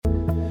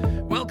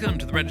Welcome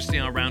to the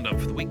REGIS-TR roundup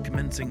for the week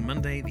commencing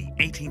Monday, the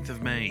 18th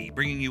of May,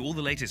 bringing you all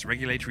the latest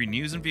regulatory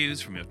news and views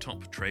from your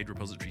top trade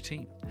repository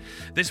team.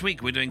 This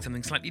week, we're doing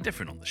something slightly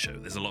different on the show.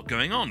 There's a lot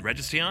going on.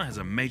 REGIS-TR has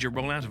a major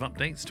rollout of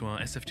updates to our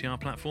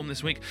SFTR platform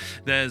this week.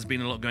 There's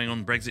been a lot going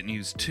on Brexit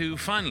news too.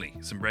 Finally,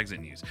 some Brexit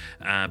news.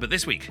 But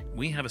this week,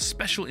 we have a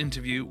special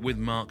interview with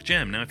Mark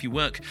Jem. Now, if you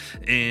work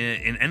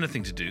in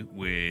anything to do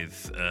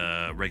with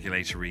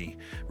regulatory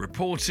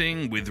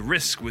reporting, with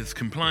risk, with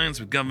compliance,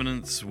 with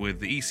governance,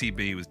 with the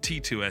ECB, with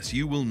T2S,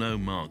 you will know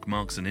Mark.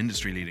 Mark's an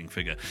industry-leading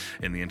figure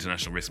in the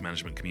international risk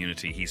management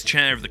community. He's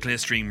chair of the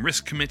Clearstream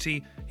Risk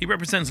Committee. He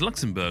represents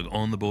Luxembourg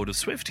on the board of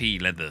SWIFT. He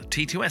led the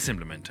T2S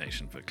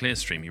implementation for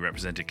Clearstream. He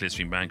represented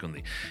Clearstream Bank on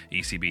the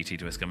ECB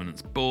T2S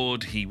governance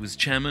board. He was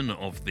chairman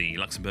of the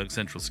Luxembourg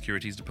Central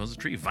Securities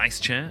Depository, vice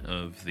chair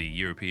of the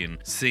European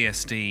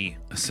CSD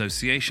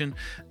Association,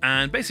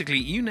 and basically,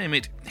 you name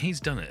it, he's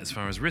done it as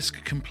far as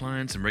risk,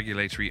 compliance and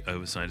regulatory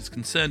oversight is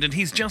concerned, and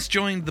he's just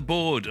joined the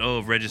board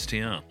of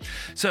REGIS-TR.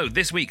 So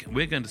this week,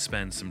 we're going to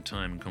spend some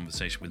time in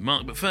conversation with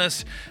Mark, but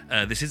first,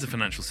 this is a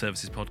financial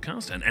services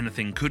podcast, and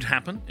anything could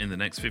happen in the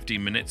next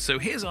 15 minutes, so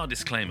here's our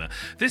disclaimer,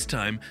 this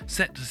time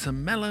set to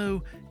some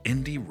mellow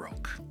indie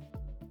rock.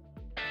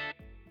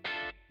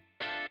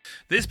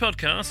 This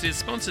podcast is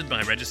sponsored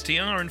by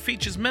REGIS-TR and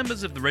features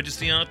members of the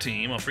REGIS-TR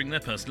team offering their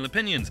personal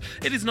opinions.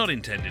 It is not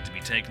intended to be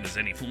taken as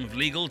any form of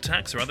legal,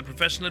 tax or other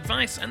professional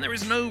advice, and there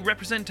is no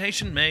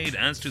representation made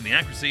as to the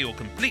accuracy or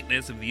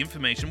completeness of the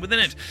information within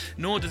it,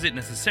 nor does it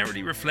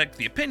necessarily reflect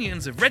the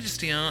opinions of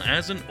REGIS-TR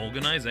as an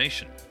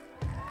organisation.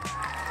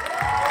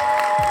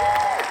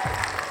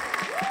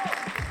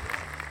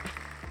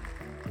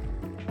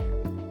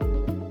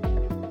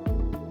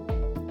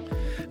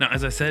 Now,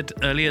 as I said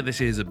earlier,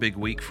 this is a big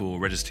week for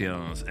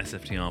REGIS-TR's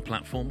SFTR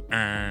platform,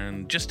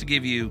 and just to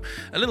give you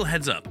a little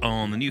heads up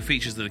on the new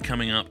features that are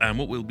coming up and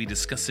what we'll be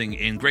discussing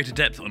in greater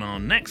depth on our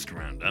next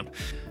roundup,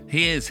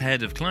 here's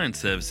Head of Client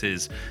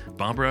Services,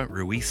 Barbara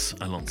Ruiz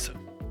Alonso.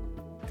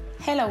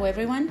 Hello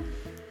everyone.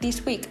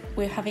 This week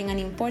we're having an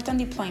important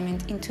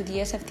deployment into the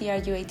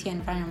SFTR UAT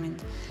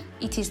environment.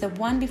 It is the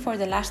one before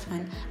the last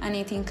one, and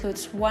it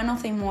includes one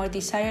of the more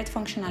desired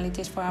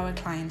functionalities for our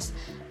clients,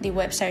 the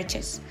web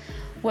searches.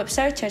 Web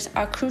searches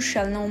are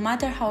crucial no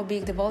matter how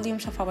big the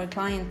volumes of our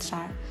clients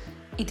are.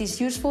 It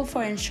is useful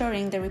for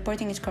ensuring the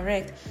reporting is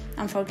correct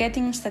and for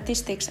getting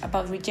statistics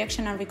about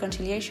rejection and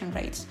reconciliation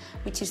rates,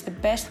 which is the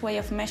best way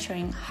of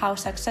measuring how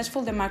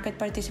successful the market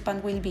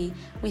participant will be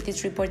with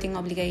its reporting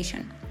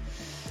obligation.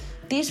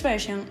 This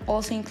version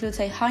also includes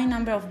a high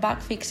number of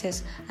bug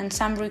fixes and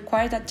some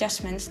required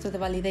adjustments to the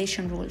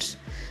validation rules.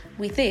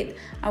 With it,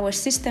 our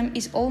system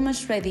is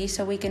almost ready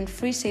so we can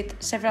freeze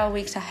it several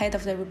weeks ahead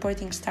of the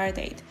reporting start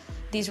date.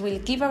 This will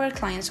give our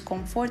clients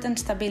comfort and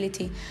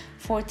stability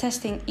for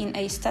testing in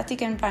a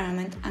static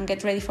environment and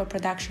get ready for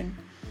production.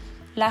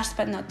 Last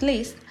but not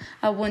least,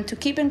 I want to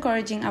keep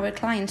encouraging our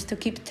clients to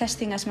keep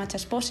testing as much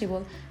as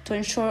possible to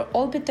ensure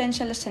all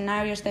potential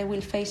scenarios they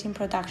will face in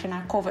production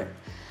are covered.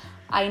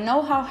 I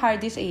know how hard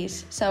this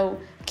is, so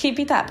keep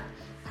it up.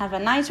 Have a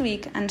nice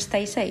week and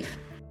stay safe.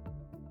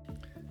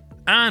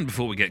 And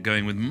before we get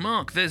going with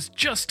Mark, there's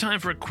just time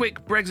for a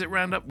quick Brexit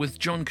roundup with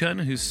John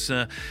Kerner, who's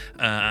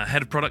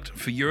Head of Product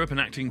for Europe and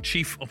Acting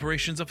Chief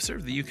Operations Officer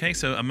of the UK,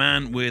 so a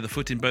man with a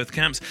foot in both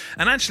camps.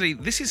 And actually,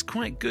 this is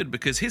quite good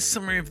because his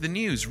summary of the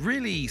news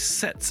really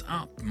sets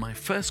up my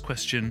first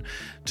question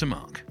to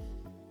Mark.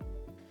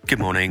 Good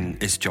morning,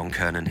 it's John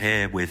Kernan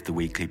here with the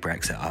weekly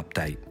Brexit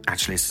update.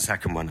 Actually, it's the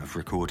second one I've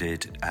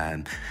recorded,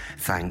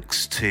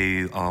 thanks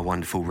to our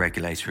wonderful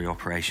regulatory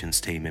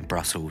operations team in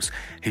Brussels,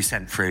 who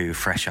sent through a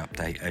fresh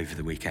update over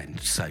the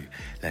weekend. So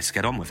let's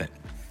get on with it.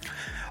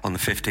 On the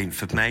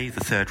 15th of May, the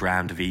third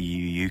round of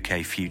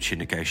EU-UK future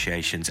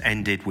negotiations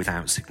ended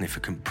without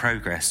significant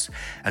progress,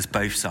 as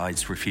both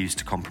sides refused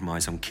to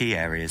compromise on key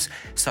areas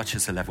such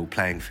as a level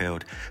playing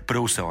field, but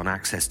also on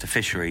access to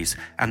fisheries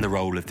and the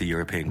role of the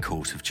European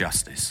Court of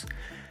Justice.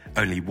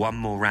 Only one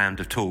more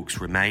round of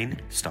talks remain,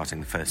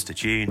 starting the 1st of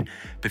June,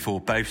 before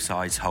both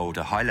sides hold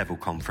a high-level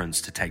conference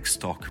to take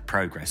stock of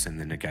progress in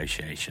the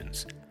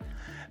negotiations.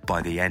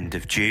 By the end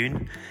of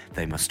June,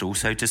 they must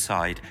also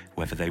decide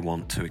whether they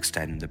want to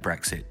extend the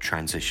Brexit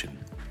transition.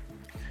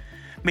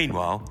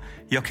 Meanwhile,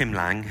 Joachim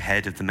Lang,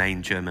 head of the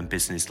main German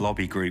business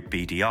lobby group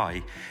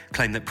BDI,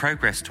 claimed that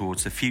progress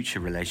towards a future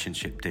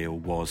relationship deal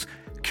was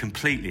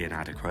completely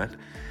inadequate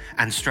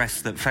and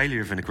stressed that failure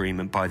of an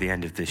agreement by the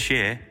end of this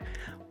year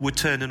would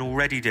turn an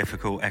already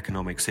difficult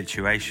economic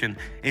situation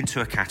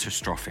into a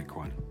catastrophic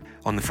one.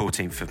 On the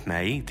 14th of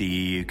May, the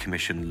EU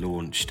Commission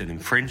launched an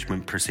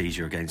infringement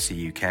procedure against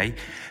the UK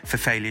for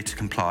failure to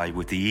comply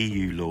with the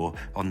EU law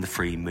on the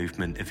free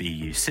movement of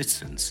EU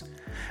citizens.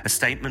 A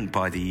statement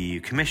by the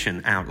EU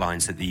Commission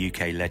outlines that the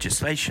UK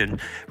legislation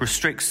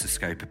restricts the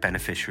scope of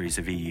beneficiaries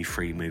of EU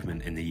free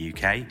movement in the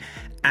UK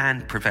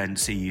and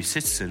prevents EU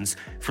citizens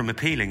from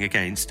appealing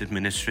against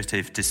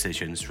administrative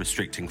decisions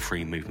restricting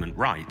free movement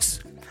rights.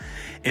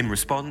 In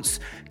response,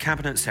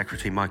 Cabinet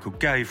Secretary Michael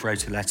Gove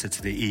wrote a letter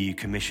to the EU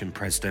Commission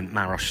President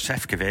Maroš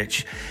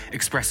Šefčovič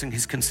expressing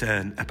his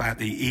concern about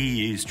the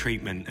EU's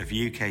treatment of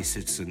UK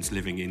citizens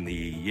living in the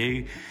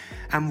EU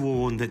and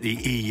warned that the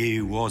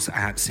EU was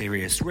at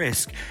serious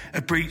risk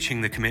of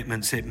breaching the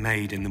commitments it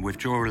made in the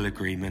withdrawal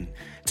agreement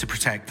to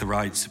protect the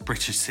rights of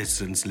British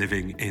citizens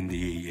living in the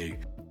EU.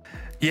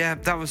 Yeah,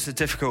 that was a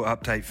difficult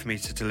update for me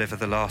to deliver,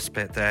 the last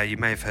bit there. You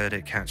may have heard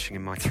it catching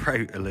in my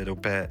throat a little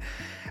bit.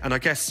 And I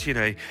guess,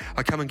 I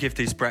come and give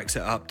these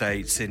Brexit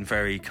updates in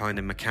very kind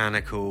of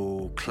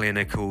mechanical,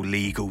 clinical,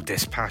 legal,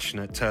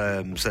 dispassionate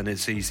terms. And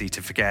it's easy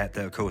to forget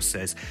that, of course,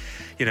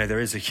 there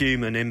is a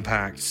human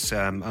impact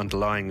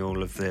underlying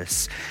all of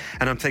this.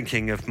 And I'm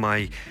thinking of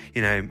my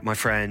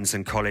friends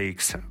and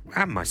colleagues,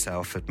 and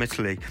myself,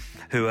 admittedly,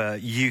 who are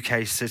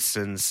UK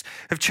citizens,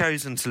 have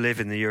chosen to live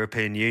in the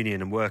European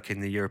Union and work in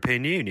the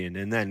European Union.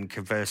 And then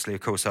conversely,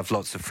 of course, I've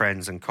lots of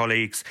friends and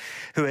colleagues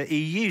who are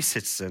EU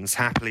citizens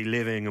happily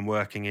living and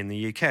working in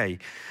the UK.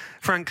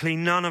 Frankly,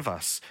 none of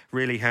us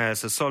really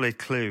has a solid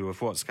clue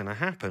of what's going to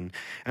happen.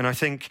 And I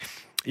think,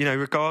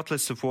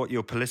 regardless of what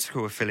your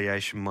political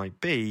affiliation might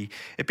be,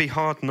 it'd be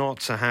hard not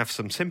to have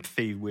some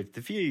sympathy with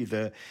the view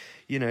that,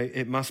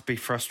 it must be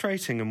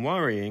frustrating and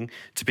worrying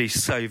to be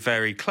so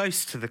very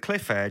close to the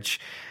cliff edge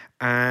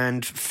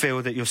and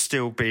feel that you're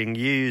still being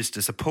used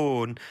as a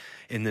pawn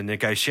in the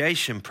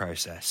negotiation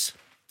process.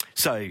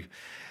 So,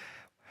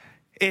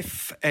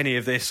 if any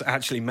of this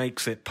actually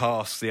makes it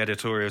past the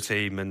editorial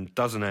team and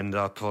doesn't end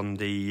up on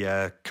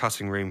the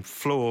cutting room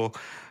floor,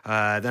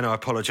 then I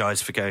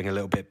apologise for going a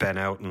little bit Ben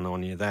Elton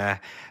on you there.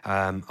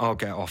 I'll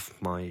get off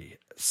my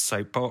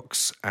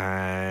soapbox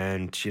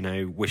and,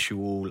 wish you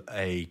all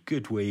a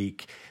good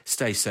week.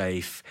 Stay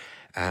safe.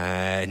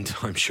 And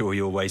I'm sure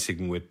you're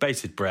waiting with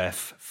bated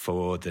breath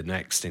for the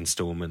next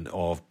instalment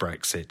of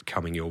Brexit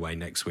coming your way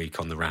next week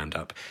on the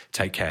Roundup.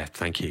 Take care.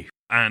 Thank you.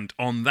 And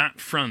on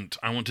that front,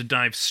 I want to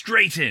dive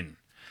straight in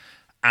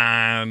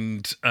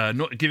and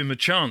not give him a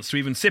chance to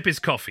even sip his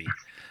coffee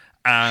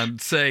and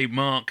say,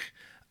 Mark,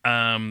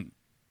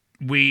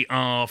 we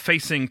are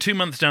facing 2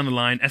 months down the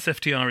line.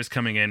 SFTR is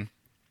coming in.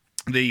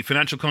 The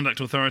Financial Conduct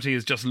Authority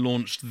has just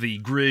launched the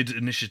GRID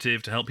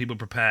initiative to help people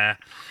prepare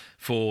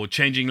for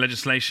changing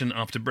legislation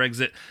after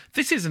Brexit.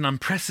 This is an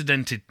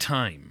unprecedented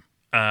time,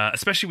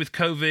 especially with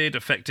COVID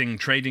affecting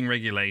trading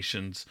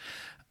regulations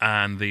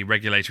and the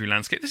regulatory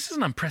landscape. This is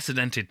an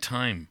unprecedented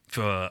time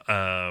for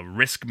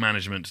risk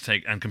management to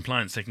take and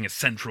compliance taking a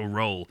central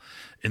role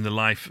in the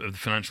life of the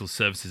financial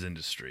services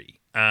industry.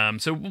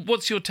 So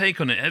what's your take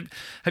on it?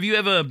 Have you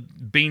ever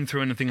been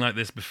through anything like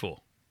this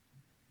before?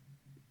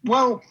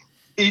 Well,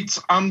 it's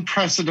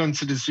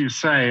unprecedented, as you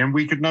say, and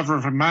we could never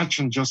have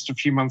imagined just a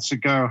few months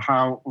ago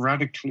how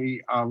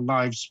radically our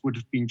lives would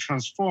have been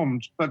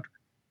transformed. But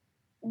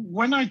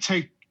when I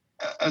take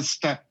a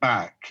step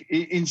back,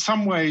 in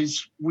some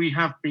ways we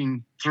have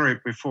been through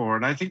it before,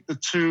 and I think the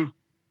two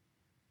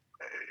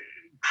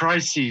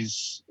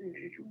crises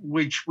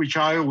which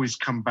I always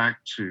come back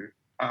to,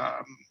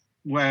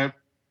 where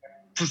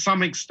to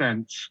some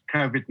extent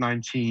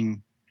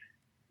COVID-19,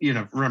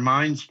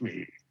 reminds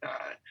me.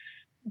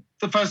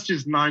 The first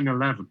is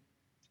 9/11.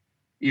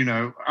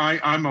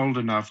 I'm old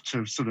enough to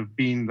have sort of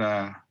been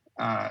there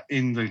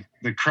in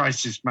the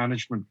crisis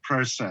management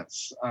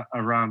process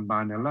around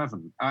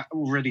 9/11,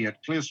 already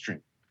at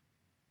Clearstream.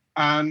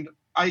 And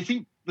I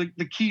think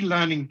the key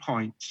learning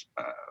point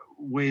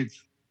with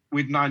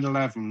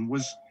 9/11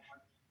 was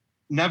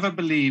never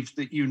believe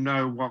that you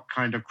know what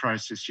kind of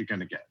crisis you're going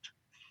to get.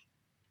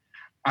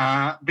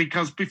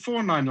 Because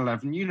before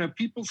 9/11,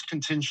 people's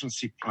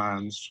contingency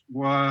plans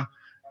were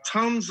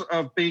tons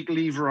of big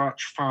lever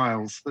arch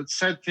files that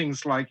said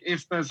things like,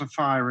 if there's a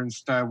fire in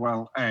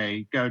stairwell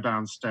A, go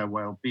down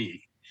stairwell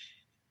B.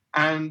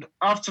 And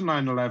after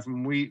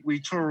 9/11, we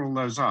tore all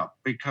those up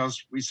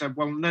because we said,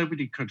 well,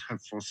 nobody could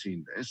have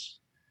foreseen this.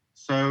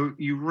 So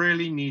you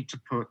really need to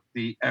put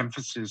the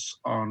emphasis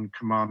on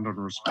command and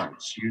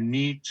response. You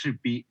need to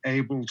be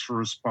able to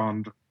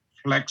respond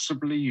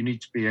flexibly. You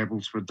need to be able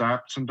to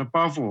adapt. And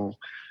above all,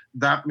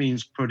 that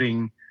means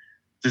putting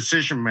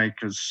decision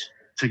makers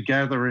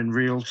together in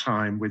real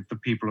time with the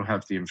people who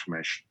have the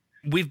information.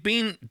 We've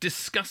been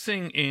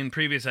discussing in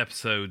previous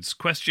episodes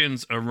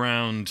questions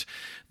around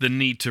the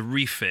need to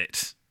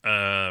refit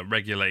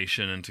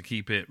regulation and to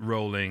keep it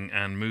rolling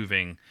and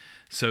moving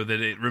so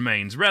that it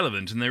remains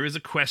relevant. And there is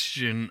a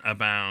question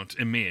about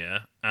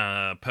EMIR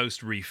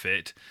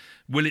post-refit.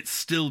 Will it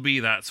still be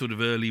that sort of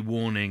early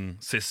warning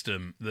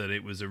system that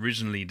it was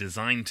originally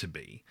designed to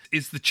be?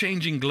 Is the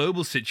changing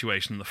global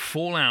situation, the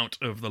fallout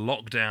of the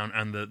lockdown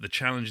and the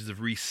challenges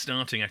of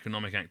restarting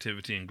economic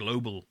activity and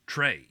global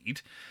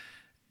trade,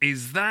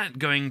 is that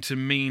going to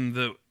mean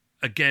that,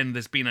 again,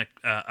 there's been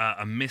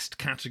a missed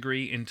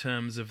category in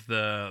terms of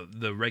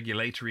the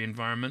regulatory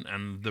environment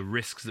and the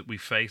risks that we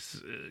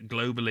face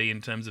globally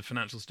in terms of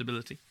financial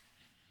stability?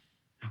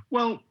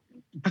 Well,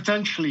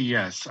 potentially,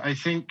 yes. I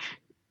think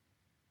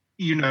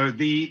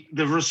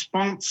the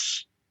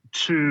response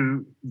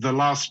to the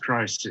last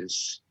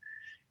crisis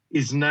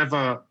is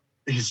never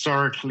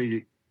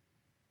historically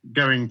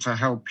going to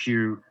help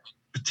you,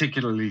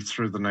 particularly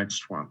through the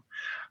next one.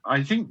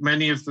 I think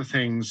many of the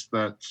things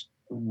that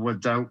were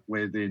dealt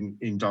with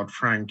in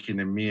Dodd-Frank in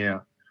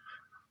EMIR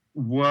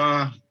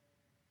were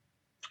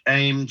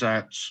aimed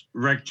at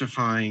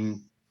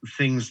rectifying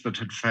things that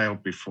had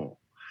failed before.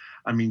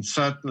 I mean,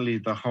 certainly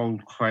the whole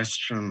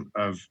question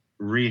of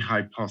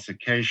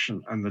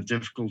rehypothecation and the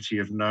difficulty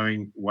of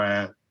knowing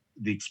where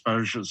the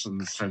exposures and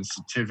the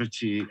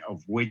sensitivity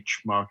of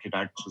which market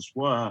actors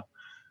were,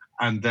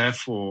 and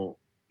therefore,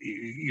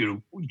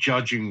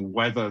 judging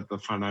whether the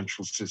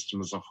financial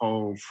system as a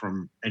whole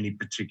from any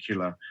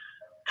particular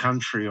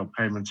country or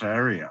payment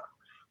area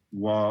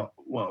was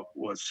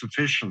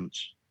sufficient.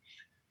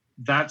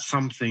 That's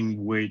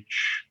something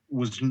which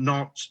was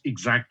not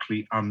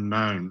exactly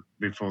unknown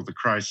before the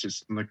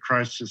crisis, and the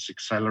crisis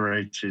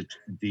accelerated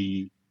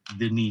the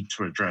need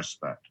to address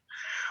that.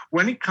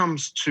 When it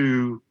comes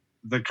to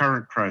the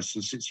current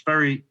crisis, it's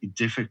very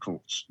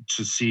difficult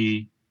to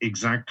see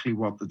exactly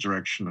what the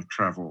direction of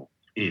travel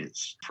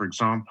is. For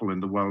example, in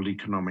the World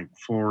Economic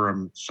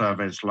Forum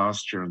surveys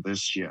last year and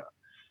this year,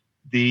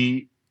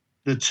 the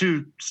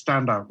two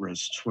standout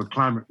risks were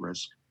climate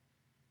risk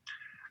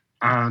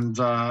and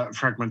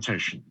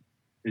fragmentation,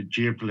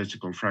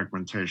 geopolitical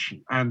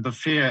fragmentation, and the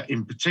fear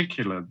in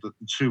particular that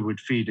the two would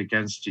feed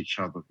against each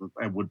other, that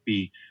there would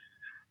be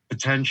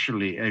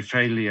potentially a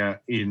failure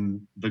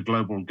in the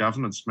global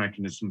governance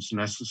mechanisms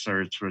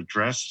necessary to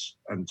address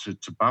and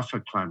to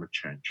buffer climate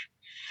change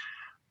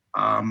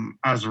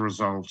as a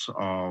result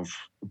of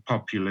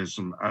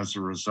populism, as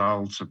a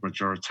result of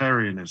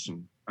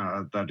majoritarianism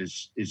that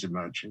is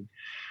emerging.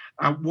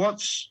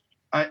 What's,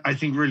 I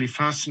think, really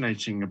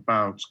fascinating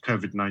about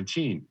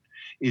COVID-19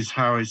 is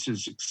how it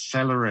has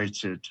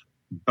accelerated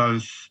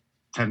both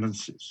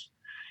tendencies.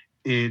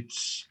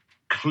 It's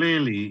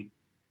clearly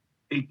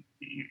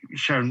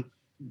shown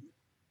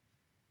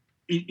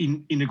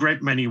in a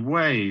great many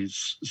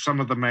ways some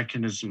of the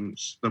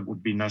mechanisms that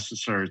would be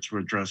necessary to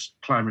address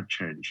climate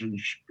change,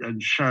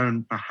 and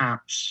shown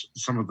perhaps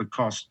some of the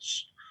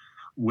costs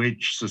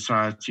which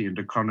society and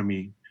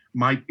economy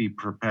might be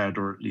prepared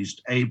or at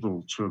least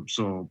able to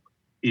absorb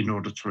in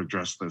order to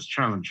address those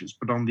challenges.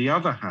 But on the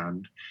other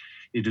hand,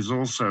 it has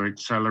also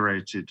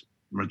accelerated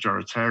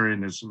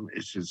majoritarianism,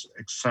 it has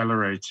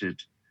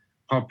accelerated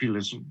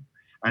populism,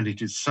 and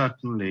it is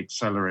certainly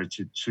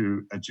accelerated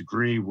to a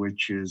degree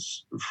which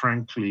is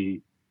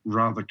frankly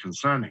rather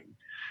concerning.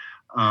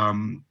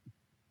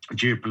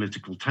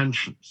 Geopolitical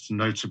tensions,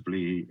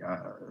 notably,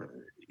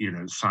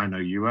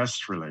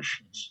 Sino-US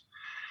relations.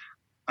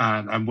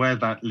 And where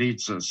that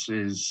leads us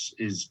is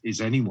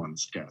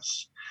anyone's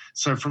guess.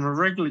 So from a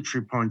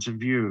regulatory point of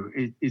view,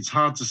 it's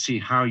hard to see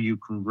how you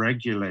can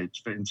regulate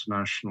for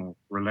international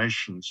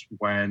relations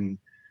when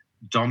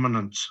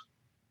dominant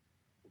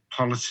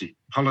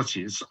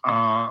polities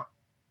are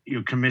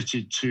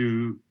committed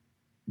to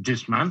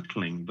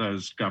dismantling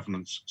those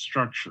governance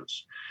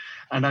structures.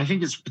 And I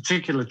think it's a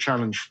particular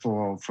challenge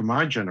for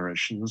my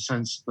generation, in the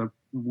sense that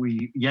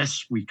we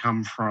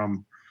come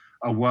from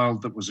a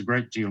world that was a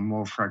great deal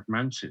more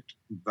fragmented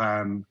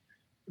than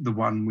the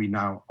one we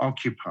now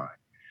occupy.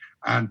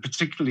 And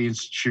particularly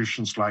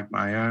institutions like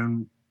my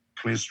own,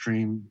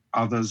 Clearstream,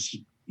 others,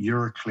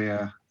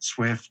 Euroclear,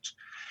 SWIFT,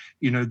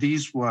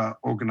 these were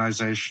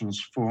organizations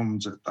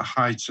formed at the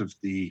height of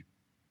the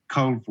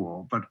Cold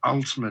War, but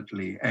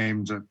ultimately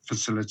aimed at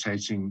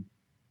facilitating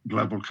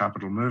global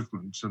capital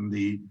movement and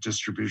the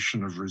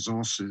distribution of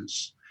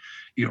resources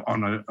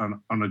on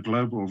a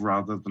global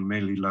rather than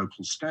merely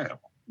local scale.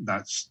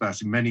 That's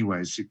in many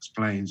ways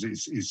explains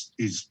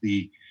is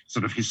the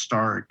sort of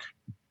historic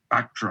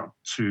backdrop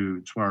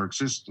to our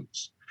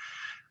existence.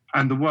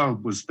 And the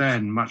world was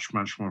then much,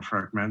 much more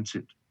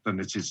fragmented than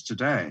it is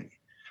today.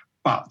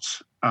 But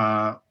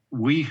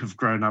we have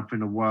grown up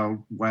in a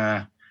world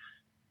where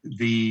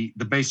the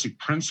basic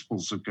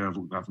principles of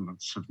global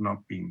governance have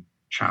not been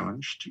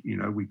challenged.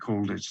 We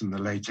called it in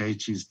the late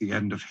 80s the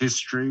end of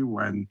history,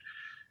 when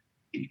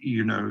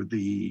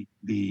the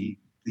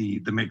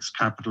mixed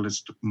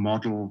capitalist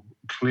model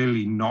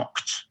clearly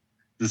knocked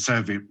the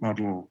Soviet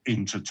model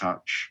into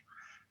touch.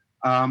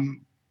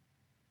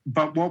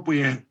 But what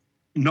we're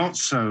not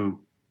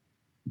so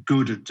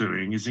good at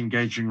doing is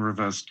engaging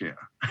reverse gear.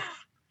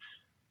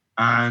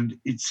 And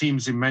it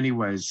seems in many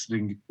ways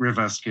the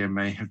reverse gear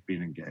may have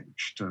been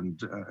engaged.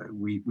 And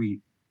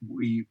we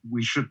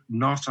should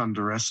not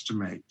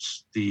underestimate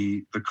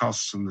the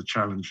costs and the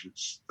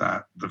challenges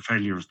that the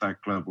failure of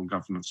that global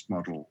governance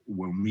model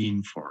will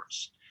mean for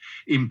us.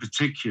 In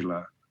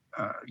particular,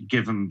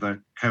 given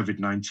that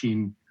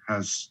COVID-19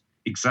 has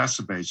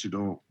exacerbated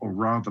or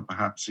rather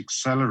perhaps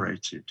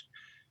accelerated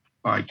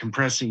by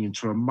compressing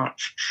into a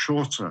much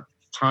shorter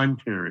time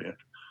period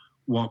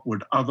what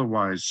would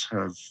otherwise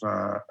have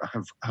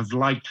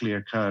likely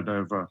occurred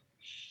over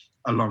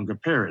a longer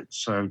period.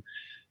 So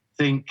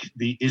think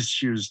the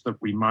issues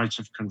that we might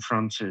have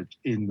confronted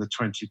in the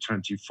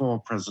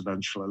 2024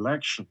 presidential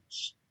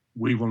elections,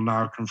 we will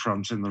now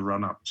confront in the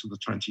run-up to the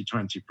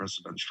 2020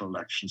 presidential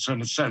election. So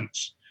in a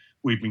sense,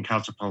 we've been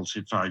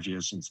catapulted 5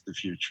 years into the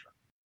future.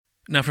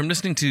 Now, from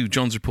listening to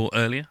John's report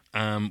earlier,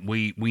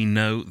 we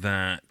know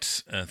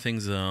that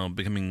things are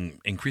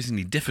becoming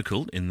increasingly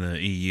difficult in the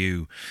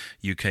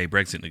EU-UK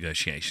Brexit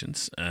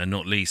negotiations,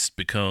 not least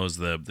because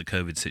the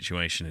COVID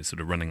situation is sort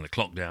of running the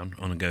clock down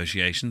on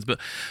negotiations, but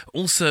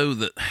also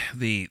that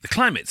the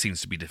climate seems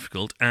to be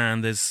difficult,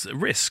 and there's a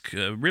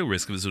real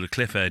risk of a sort of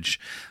cliff edge,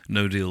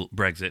 no-deal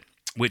Brexit,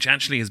 which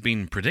actually has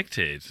been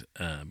predicted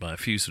by a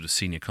few sort of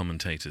senior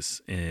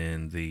commentators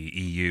in the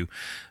EU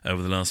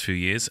over the last few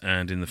years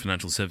and in the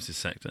financial services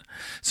sector.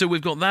 So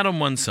we've got that on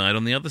one side.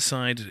 On the other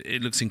side,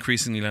 it looks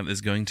increasingly like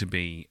there's going to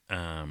be,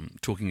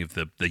 talking of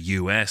the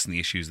US and the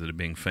issues that are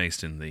being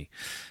faced in the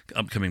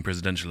upcoming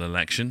presidential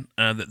election,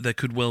 that there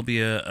could well be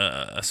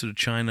a sort of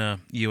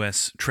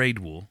China-US trade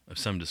war of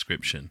some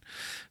description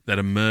that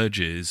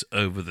emerges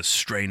over the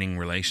straining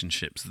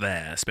relationships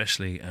there,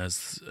 especially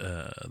as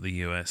the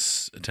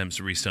US attempts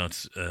to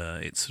restart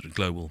its sort of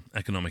global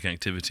economic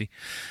activity,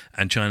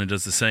 and China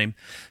does the same.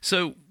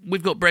 So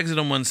we've got Brexit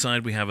on one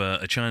side, we have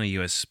a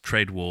China-US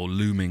trade war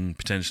looming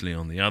potentially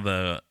on the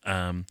other.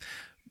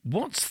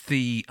 What's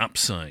the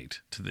upside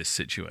to this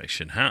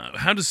situation?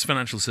 How does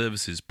financial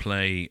services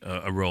play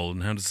a role,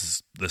 and how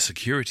does the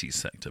securities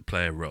sector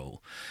play a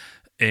role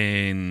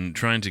in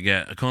trying to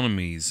get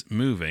economies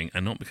moving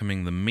and not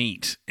becoming the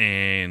meat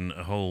in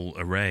a whole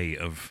array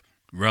of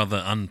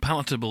rather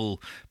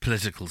unpalatable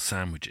political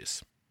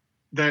sandwiches?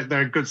 There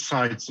are good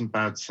sides and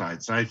bad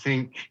sides. I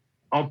think,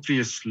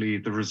 obviously,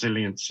 the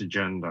resilience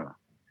agenda,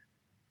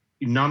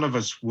 none of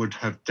us would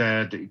have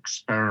dared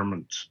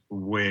experiment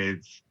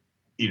with,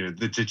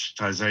 the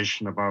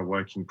digitization of our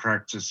working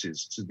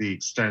practices to the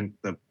extent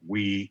that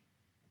we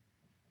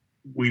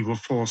were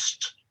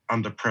forced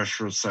under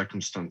pressure of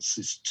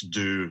circumstances to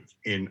do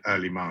in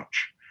early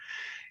March.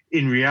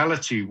 In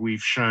reality,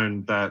 we've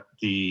shown that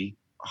the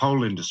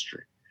whole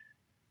industry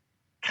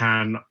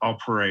can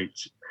operate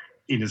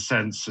in a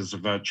sense as a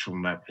virtual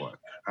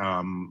network.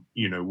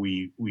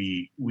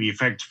 We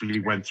effectively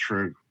went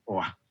through,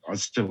 or are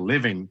still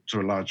living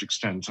to a large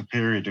extent, a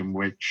period in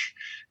which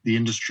the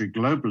industry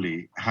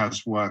globally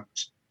has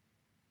worked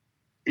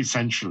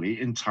essentially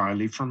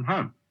entirely from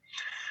home.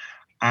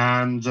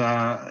 And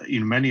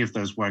many of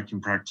those working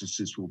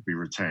practices will be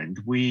retained.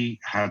 We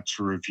had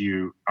to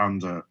review,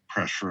 under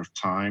pressure of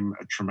time,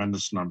 a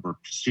tremendous number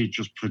of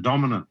procedures,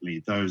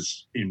 predominantly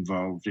those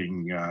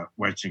involving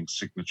wetting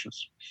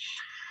signatures.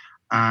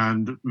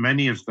 And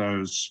many of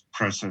those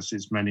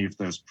processes, many of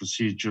those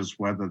procedures,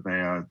 whether they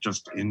are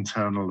just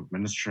internal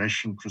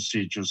administration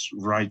procedures,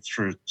 right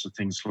through to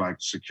things like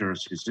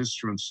securities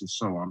issuance and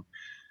so on,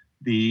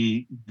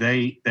 they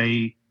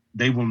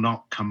will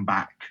not come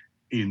back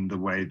in the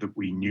way that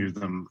we knew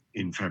them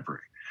in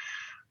February.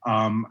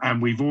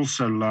 And we've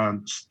also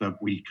learned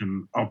that we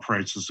can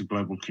operate as a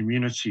global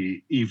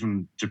community,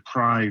 even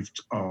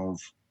deprived of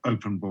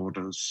open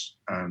borders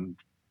and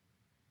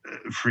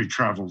free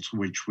travel, to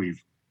which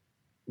we've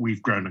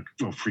grown,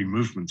 or free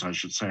movement, I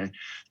should say,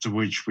 to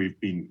which we've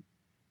been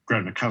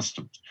grown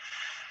accustomed.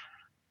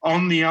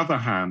 On the other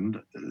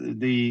hand,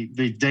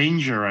 the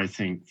danger, I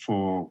think,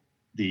 for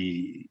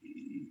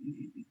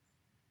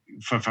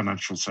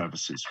financial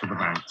services, for the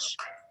banks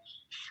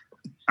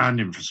and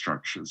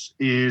infrastructures,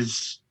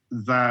 is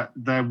that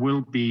there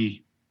will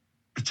be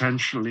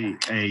potentially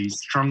a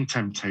strong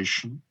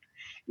temptation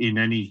in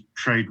any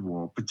trade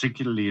war,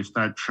 particularly if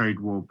that trade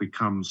war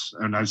becomes,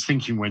 and I was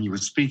thinking when you were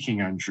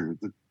speaking, Andrew,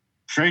 that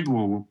trade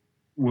war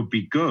would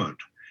be good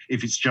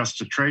if it's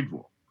just a trade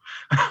war.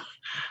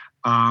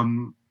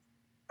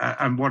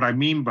 And what I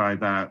mean by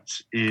that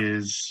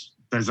is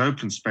there's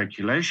open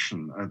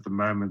speculation at the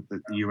moment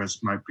that the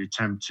US might be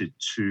tempted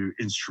to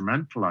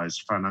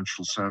instrumentalize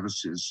financial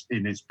services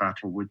in its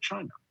battle with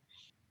China.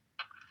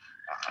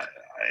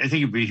 I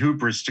think it'd be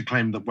hubris to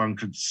claim that one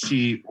could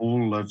see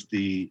all of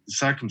the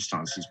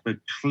circumstances, but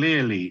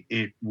clearly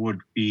it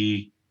would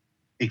be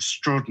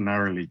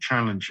extraordinarily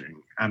challenging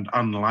and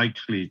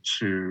unlikely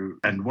to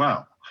end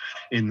well,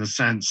 in the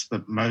sense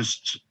that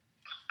most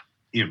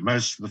of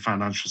the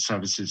financial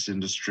services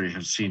industry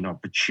have seen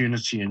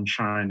opportunity in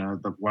China,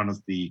 that one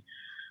of the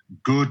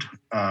good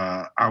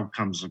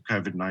outcomes of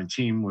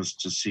COVID-19 was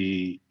to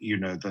see,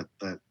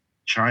 that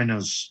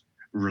China's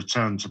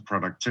return to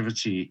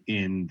productivity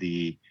in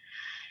the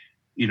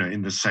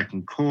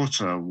second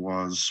quarter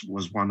was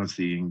one of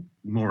the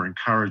more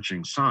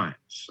encouraging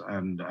signs.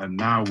 And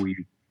now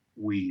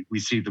we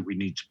see that we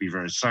need to be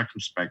very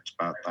circumspect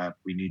about that.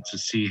 We need to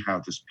see how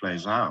this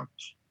plays out.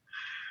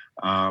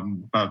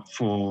 But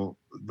for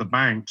the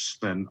banks,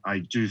 then I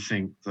do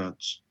think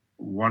that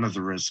one of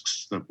the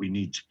risks that we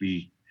need to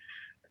be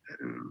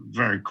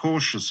very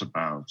cautious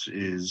about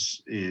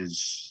is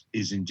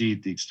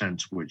indeed the extent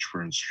to which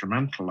we're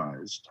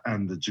instrumentalized,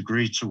 and the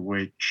degree to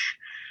which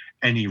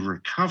any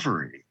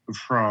recovery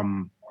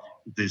from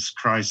this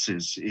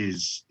crisis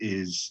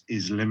is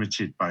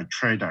limited by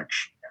trade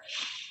action.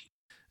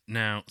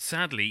 Now,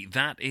 sadly,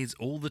 that is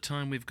all the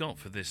time we've got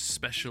for this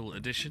special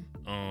edition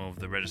of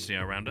the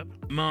REGIS-TR Roundup.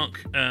 Mark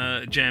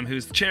Jem,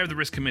 who's the chair of the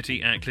Risk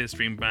Committee at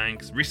Clearstream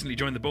Bank, recently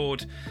joined the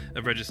board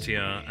of REGIS-TR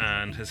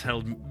and has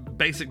held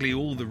basically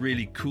all the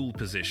really cool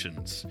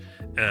positions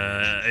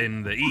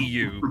in the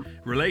EU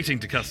relating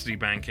to custody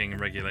banking and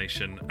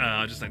regulation.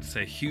 I'd just like to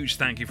say a huge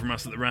thank you from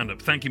us at the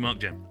Roundup. Thank you, Mark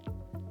Jem.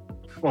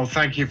 Well,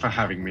 thank you for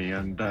having me,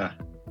 and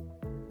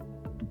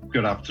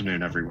good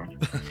afternoon, everyone.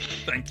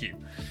 Thank you.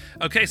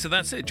 Okay, so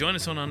that's it. Join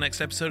us on our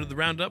next episode of The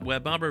Roundup, where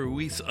Barbara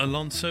Ruiz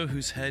Alonso,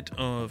 who's head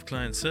of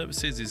client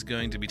services, is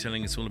going to be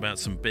telling us all about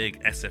some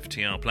big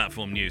SFTR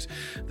platform news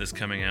that's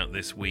coming out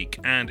this week.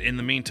 And in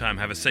the meantime,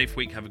 have a safe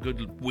week, have a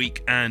good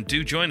week, and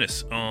do join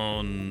us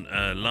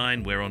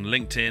online. We're on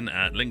LinkedIn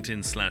at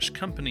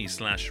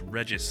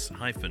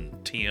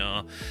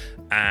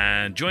linkedin.com/regis-tr,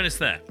 and join us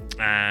there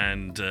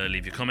and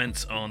leave your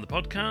comments on the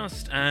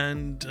podcast.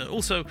 And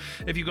also,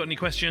 if you've got any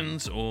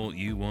questions or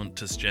you want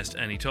to suggest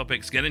any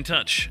topics, get in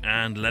touch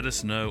and let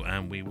us know,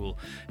 and we will,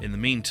 in the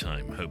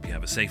meantime, hope you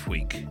have a safe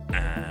week,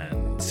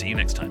 and see you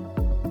next time.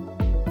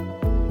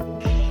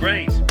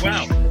 Great.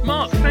 Wow.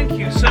 Mark, thank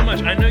you so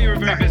much. I know you're a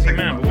very busy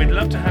man, but we'd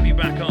love to have you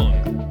back on.